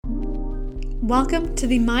Welcome to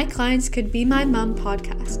the My Clients Could Be My Mom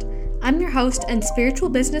podcast. I'm your host and spiritual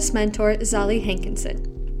business mentor, Zali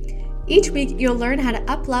Hankinson. Each week, you'll learn how to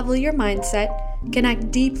up-level your mindset,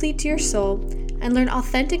 connect deeply to your soul, and learn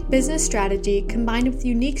authentic business strategy combined with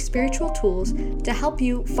unique spiritual tools to help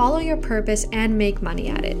you follow your purpose and make money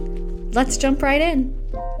at it. Let's jump right in.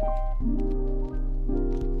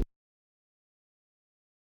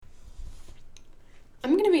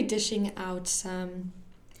 I'm going to be dishing out some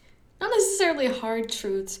not necessarily hard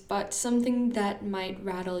truths, but something that might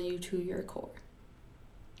rattle you to your core.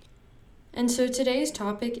 And so today's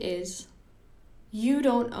topic is, you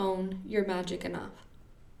don't own your magic enough.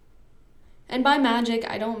 And by magic,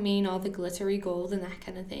 I don't mean all the glittery gold and that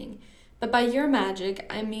kind of thing. But by your magic,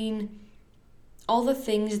 I mean all the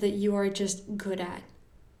things that you are just good at.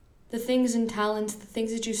 The things and talents, the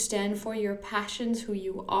things that you stand for, your passions, who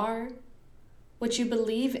you are, what you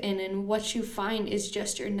believe in, and what you find is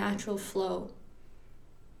just your natural flow.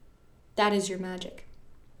 That is your magic.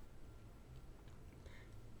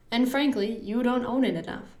 And frankly, you don't own it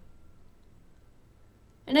enough.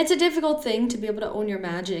 And it's a difficult thing to be able to own your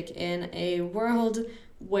magic in a world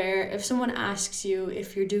where if someone asks you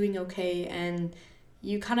if you're doing okay and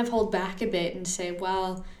you kind of hold back a bit and say,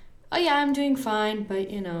 well, oh yeah, I'm doing fine, but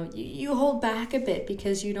you hold back a bit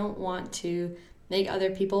because you don't want to make other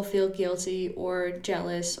people feel guilty or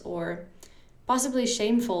jealous or possibly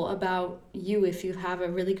shameful about you if you have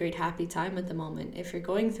a really great happy time at the moment, if you're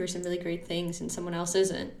going through some really great things and someone else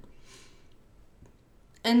isn't.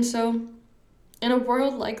 And so, in a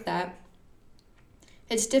world like that,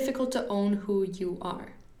 it's difficult to own who you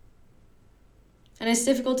are. And it's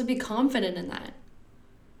difficult to be confident in that.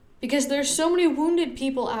 Because there's so many wounded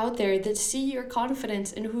people out there that see your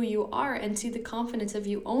confidence in who you are and see the confidence of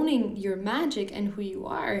you owning your magic and who you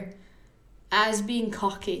are as being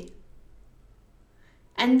cocky.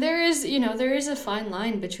 And there is a fine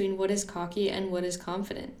line between what is cocky and what is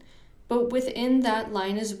confident. But within that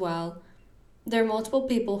line as well, there are multiple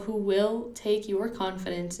people who will take your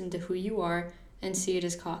confidence into who you are and see it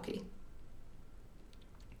as cocky.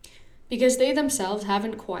 Because they themselves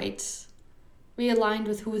haven't quite realigned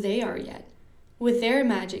with who they are yet, with their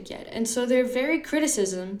magic yet. And so their very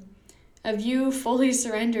criticism of you fully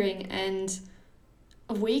surrendering and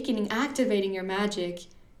awakening, activating your magic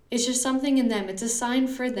is just something in them. It's a sign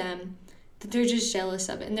for them that they're just jealous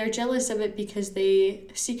of it. And they're jealous of it because they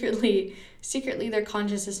secretly their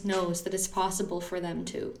consciousness knows that it's possible for them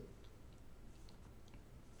too.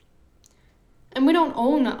 And we don't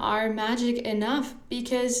own our magic enough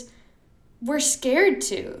because we're scared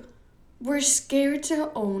to. We're scared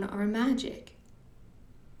to own our magic.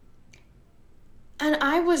 And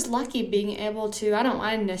I was lucky being able to, I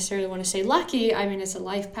don't necessarily want to say lucky, I mean it's a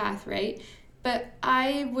life path, right? But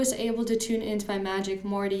I was able to tune into my magic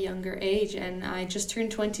more at a younger age, and I just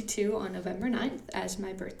turned 22 on November 9th as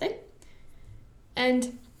my birthday.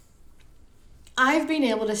 And I've been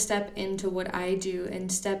able to step into what I do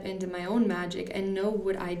and step into my own magic and know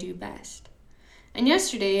what I do best. And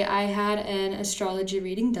yesterday I had an astrology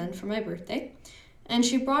reading done for my birthday, and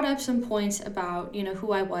she brought up some points about,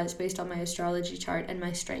 who I was based on my astrology chart and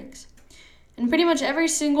my strengths. And pretty much every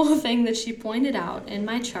single thing that she pointed out in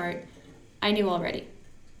my chart, I knew already.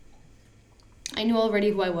 I knew already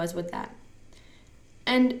who I was with that.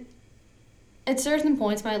 And at certain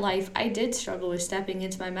points in my life, I did struggle with stepping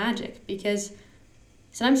into my magic because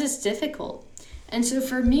sometimes it's difficult. And so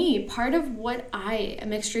for me, part of what I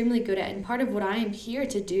am extremely good at and part of what I am here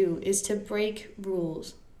to do is to break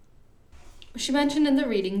rules. She mentioned in the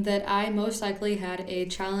reading that I most likely had a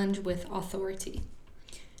challenge with authority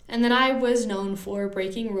and that I was known for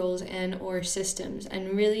breaking rules and or systems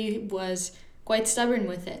and really was quite stubborn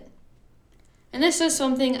with it. And this was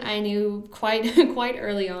something I knew quite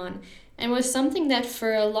early on and was something that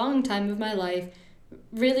for a long time of my life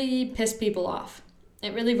really pissed people off.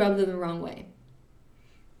 It really rubbed them the wrong way.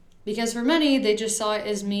 Because for many, they just saw it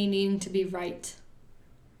as me needing to be right.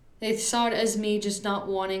 They saw it as me just not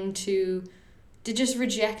wanting to just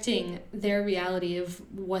rejecting their reality of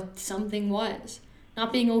what something was.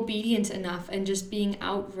 Not being obedient enough and just being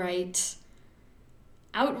outright,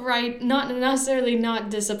 not necessarily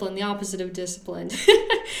not disciplined, the opposite of disciplined.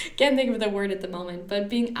 Can't think of the word at the moment, but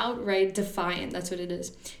being outright defiant, that's what it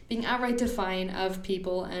is. Being outright defiant of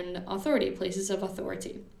people and authority, places of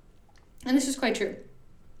authority. And this is quite true.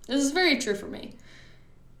 This is very true for me.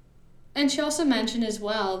 And she also mentioned as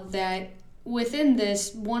well that within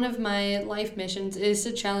this, one of my life missions is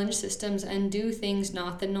to challenge systems and do things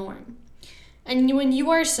not the norm. And when you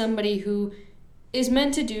are somebody who is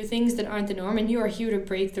meant to do things that aren't the norm and you are here to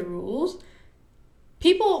break the rules,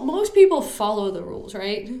 most people follow the rules,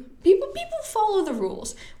 right? People people follow the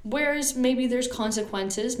rules, whereas maybe there's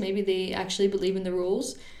consequences, maybe they actually believe in the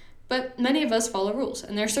rules, but many of us follow rules,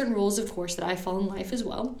 and there are certain rules, of course, that I follow in life as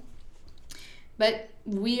well. But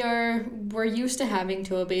we're used to having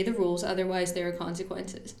to obey the rules, otherwise there are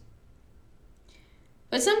consequences.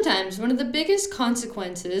 But sometimes one of the biggest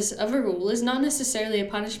consequences of a rule is not necessarily a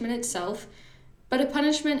punishment itself, but a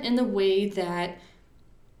punishment in the way that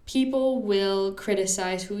people will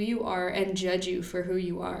criticize who you are and judge you for who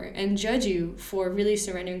you are, and judge you for really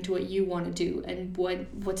surrendering to what you want to do and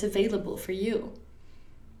what's available for you.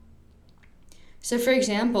 So for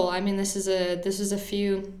example, I mean, this is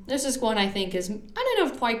one I think is, I don't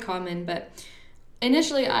know if quite common, but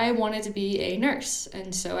initially I wanted to be a nurse,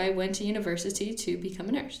 and so I went to university to become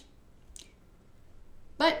a nurse.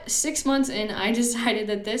 But 6 months in, I decided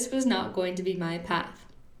that this was not going to be my path.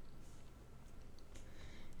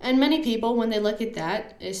 And many people, when they look at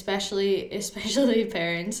that, especially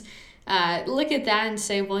parents, look at that and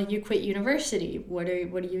say, well, you quit university. What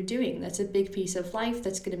are you doing? That's a big piece of life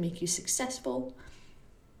that's going to make you successful.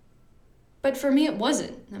 But for me, it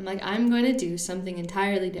wasn't. I'm like, I'm going to do something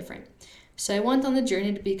entirely different. So I went on the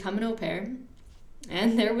journey to become an au pair.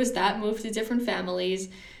 And there was that, move to different families.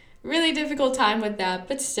 Really difficult time with that,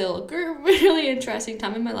 but still, really interesting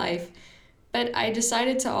time in my life. But I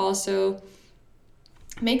decided to also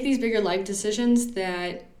make these bigger life decisions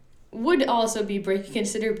that would also be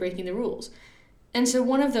considered breaking the rules. And so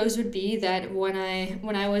one of those would be that when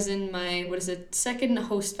I was in my second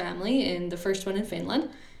host family, in the first one in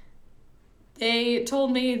Finland, they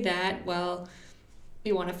told me that, well,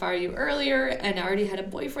 we want to fire you earlier, and I already had a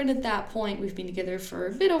boyfriend at that point. We've been together for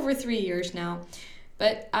a bit over 3 years now.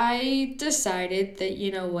 But I decided that,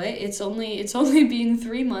 you know what, it's only been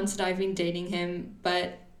 3 months that I've been dating him,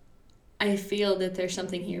 but I feel that there's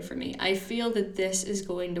something here for me. I feel that this is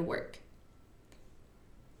going to work.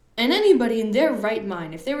 And anybody in their right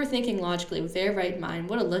mind, if they were thinking logically with their right mind,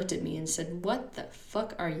 would have looked at me and said, what the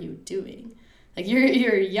fuck are you doing? Like,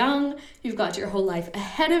 you're young, you've got your whole life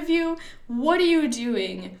ahead of you. What are you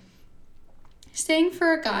doing? Staying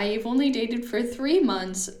for a guy you've only dated for 3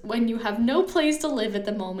 months when you have no place to live at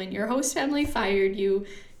the moment, your host family fired you,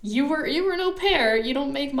 you were an au pair, you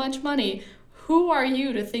don't make much money. Who are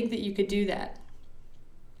you to think that you could do that?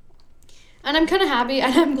 And I'm kind of happy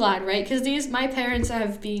and I'm glad, right? Because my parents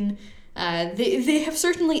have been, they have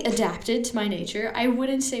certainly adapted to my nature. I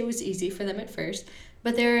wouldn't say it was easy for them at first,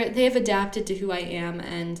 but they have adapted to who I am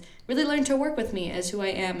and really learned to work with me as who I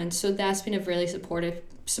am. And so that's been a really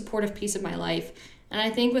supportive piece of my life. And I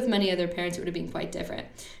think with many other parents, it would have been quite different.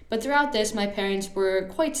 But throughout this, my parents were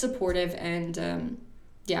quite supportive, and so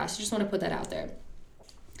just want to put that out there.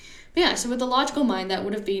 But yeah, so with the logical mind, that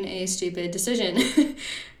would have been a stupid decision.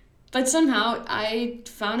 But somehow I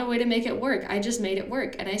found a way to make it work. I just made it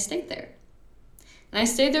work, and I stayed there. And I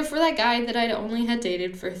stayed there for that guy that I'd only had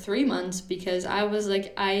dated for 3 months, because I was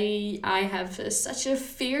like, I have such a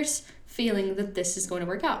fierce feeling that this is going to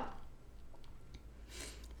work out.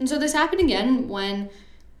 And so this happened again when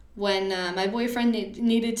my boyfriend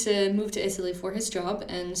needed to move to Italy for his job.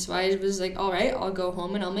 And so I was like, all right, I'll go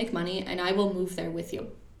home and I'll make money and I will move there with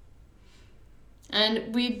you.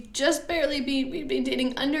 And we'd been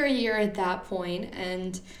dating under a year at that point,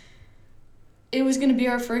 and it was going to be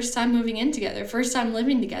our first time moving in together, first time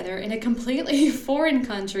living together in a completely foreign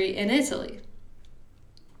country in Italy.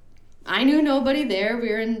 I knew nobody there. We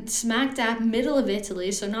were in smack dab middle of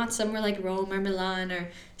Italy, so not somewhere like Rome or Milan or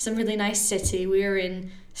some really nice city. We were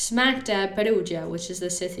in smack dab Perugia, which is the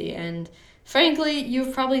city, and frankly,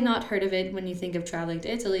 you've probably not heard of it when you think of traveling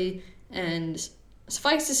to Italy, and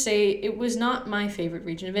suffice to say, it was not my favorite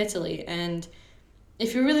region of Italy, and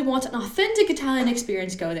if you really want an authentic Italian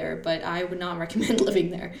experience, go there, but I would not recommend living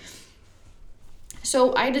there.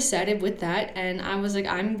 So I decided with that, and I was like,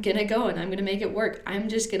 I'm gonna go and I'm gonna make it work. I'm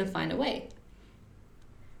just gonna find a way.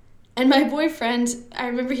 And my boyfriend, I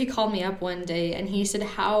remember he called me up one day and he said,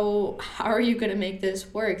 how are you gonna make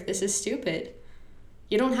this work? This is stupid.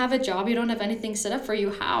 You don't have a job, you don't have anything set up for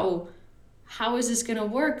you. How is this gonna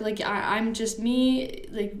work? Like, I'm just me,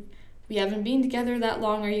 like, we haven't been together that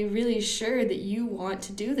long. Are you really sure that you want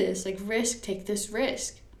to do this? Like, take this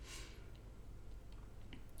risk.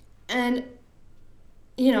 And,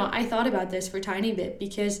 I thought about this for a tiny bit,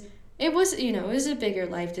 because it was a bigger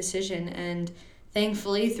life decision. And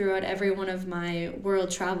thankfully, throughout every one of my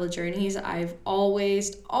world travel journeys, I've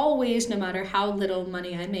always, no matter how little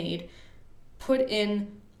money I made, put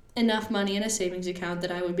in enough money in a savings account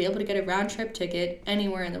that I would be able to get a round-trip ticket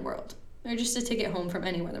anywhere in the world, or just a ticket home from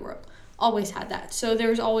anywhere in the world. Always had that. So there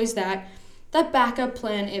was always that backup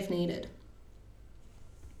plan if needed.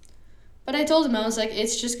 But I told him, I was like,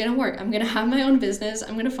 it's just going to work. I'm going to have my own business.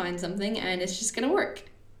 I'm going to find something and it's just going to work.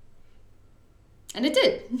 And it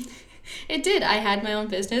did. It did. I had my own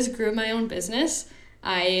business, grew my own business.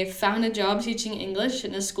 I found a job teaching English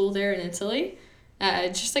in a school there in Italy,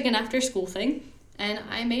 just like an after school thing. And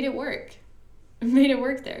I made it work. I made it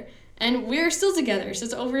work there. And we're still together. So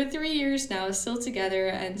it's over 3 years now, still together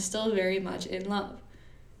and still very much in love.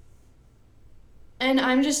 And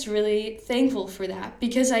I'm just really thankful for that,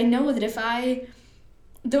 because I know that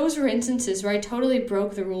those were instances where I totally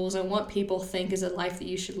broke the rules on what people think is a life that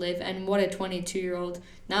you should live and what a 22-year-old,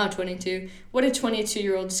 now 22, what a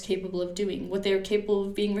 22-year-old is capable of doing, what they're capable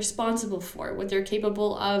of being responsible for, what they're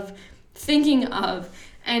capable of thinking of.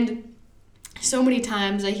 And so many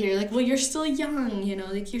times I hear like, well, you're still young,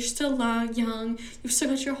 like you're still young, you've still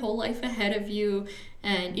got your whole life ahead of you,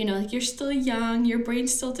 and, like you're still young, your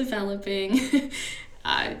brain's still developing.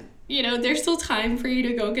 There's still time for you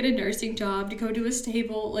to go get a nursing job, to go do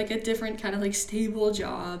a different kind of like stable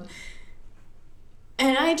job.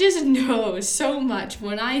 And I just know so much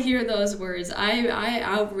when I hear those words, I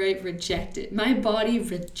outright reject it. My body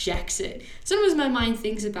rejects it. Sometimes my mind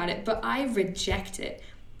thinks about it, but I reject it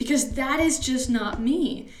because that is just not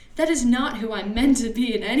me. That is not who I'm meant to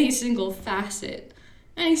be in any single facet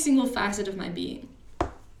of my being.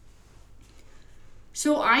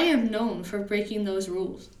 So I am known for breaking those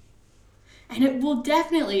rules. And it will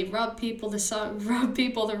definitely rub people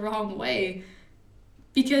the wrong way,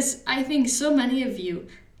 because I think so many of you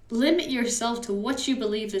limit yourself to what you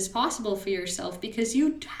believe is possible for yourself because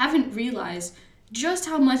you haven't realized just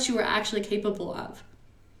how much you are actually capable of.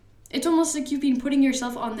 It's almost like you've been putting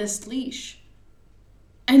yourself on this leash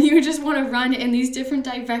and you just want to run in these different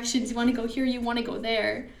directions. You want to go here, you want to go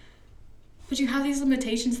there. But you have these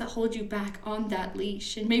limitations that hold you back on that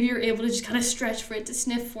leash. And maybe you're able to just kind of stretch for it, to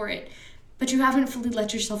sniff for it. But you haven't fully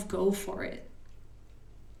let yourself go for it.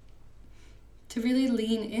 To really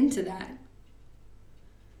lean into that.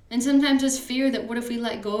 And sometimes it's fear that what if we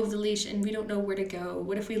let go of the leash and we don't know where to go?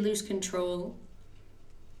 What if we lose control?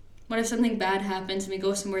 What if something bad happens and we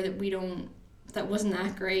go somewhere that wasn't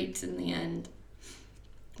that great in the end?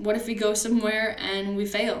 What if we go somewhere and we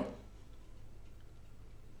fail?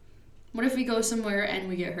 What if we go somewhere and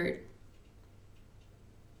we get hurt?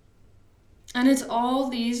 And it's all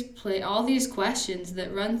these questions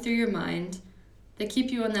that run through your mind that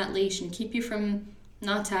keep you on that leash and keep you from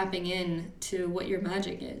not tapping in to what your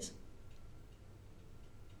magic is.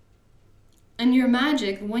 And your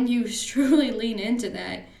magic, when you truly lean into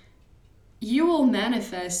that, you will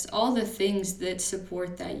manifest all the things that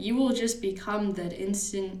support that. You will just become that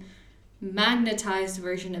instant magnetized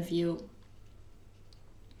version of you.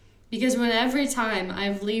 Because every time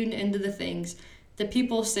I've leaned into the things that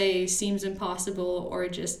people say seems impossible or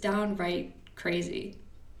just downright crazy,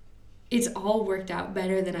 it's all worked out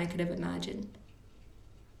better than I could have imagined.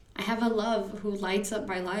 I have a love who lights up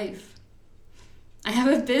my life. I have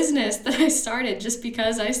a business that I started just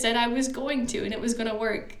because I said I was going to and it was going to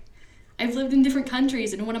work. I've lived in different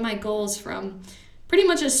countries, and one of my goals from pretty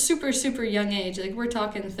much a super, super young age, like we're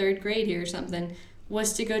talking 3rd grade here or something,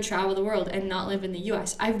 was to go travel the world and not live in the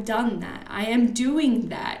US. I've done that. I am doing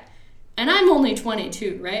that. And I'm only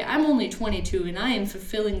 22, right? I'm only 22, and I am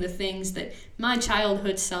fulfilling the things that my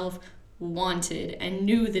childhood self wanted and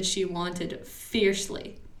knew that she wanted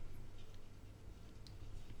fiercely.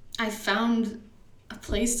 I found a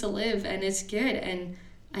place to live, and it's good. And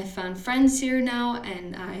I found friends here now,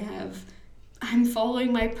 and I'm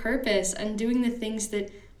following my purpose and doing the things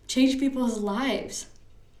that change people's lives.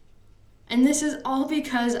 And this is all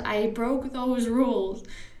because I broke those rules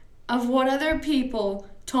of what other people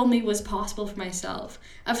told me was possible for myself,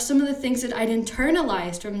 of some of the things that I'd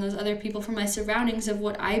internalized from those other people, from my surroundings, of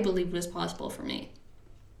what I believed was possible for me.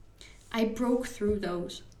 I broke through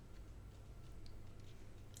those.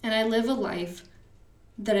 And I live a life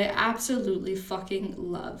that I absolutely fucking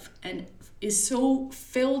love and is so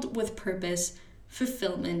filled with purpose,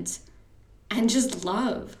 fulfillment, and just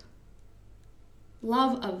love.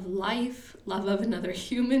 Love of life, love of another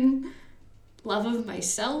human, love of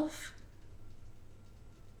myself.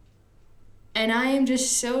 And I am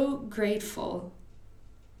just so grateful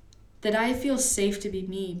that I feel safe to be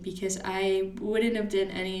me, because I wouldn't have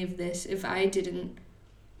done any of this if I didn't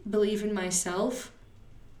believe in myself,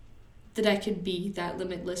 that I could be that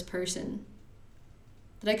limitless person,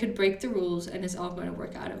 that I could break the rules and it's all going to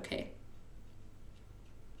work out okay.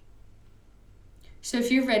 So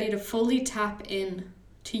if you're ready to fully tap in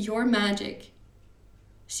to your magic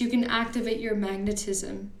so you can activate your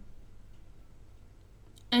magnetism,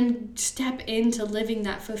 and step into living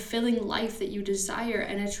that fulfilling life that you desire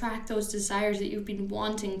and attract those desires that you've been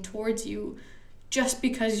wanting towards you just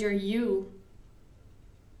because you're you.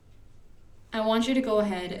 I want you to go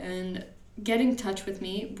ahead and get in touch with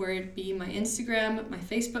me, where it be my Instagram, my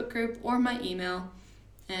Facebook group, or my email,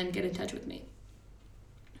 and get in touch with me.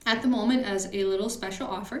 At the moment, as a little special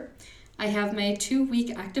offer, I have my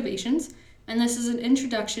 2-week activations, and this is an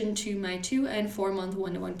introduction to my 2 and 4 month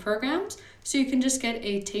one-to-one programs, so you can just get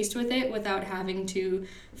a taste with it without having to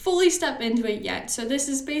fully step into it yet. So this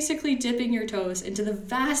is basically dipping your toes into the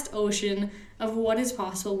vast ocean of what is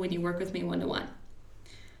possible when you work with me one-to-one.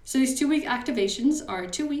 So these 2-week activations are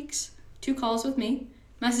 2 weeks, 2 calls with me,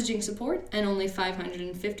 messaging support, and only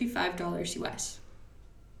 $555 US.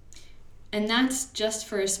 And that's just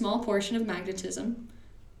for a small portion of magnetism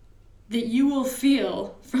that you will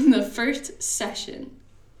feel from the first session.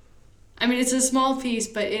 I mean, it's a small piece,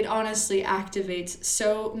 but it honestly activates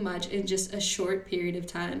so much in just a short period of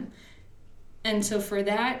time. And so for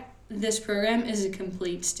that, this program is a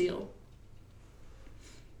complete steal.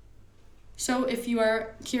 So if you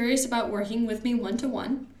are curious about working with me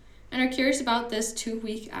one-to-one and are curious about this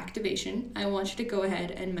 2-week activation, I want you to go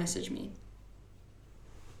ahead and message me.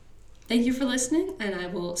 Thank you for listening, and I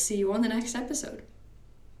will see you on the next episode.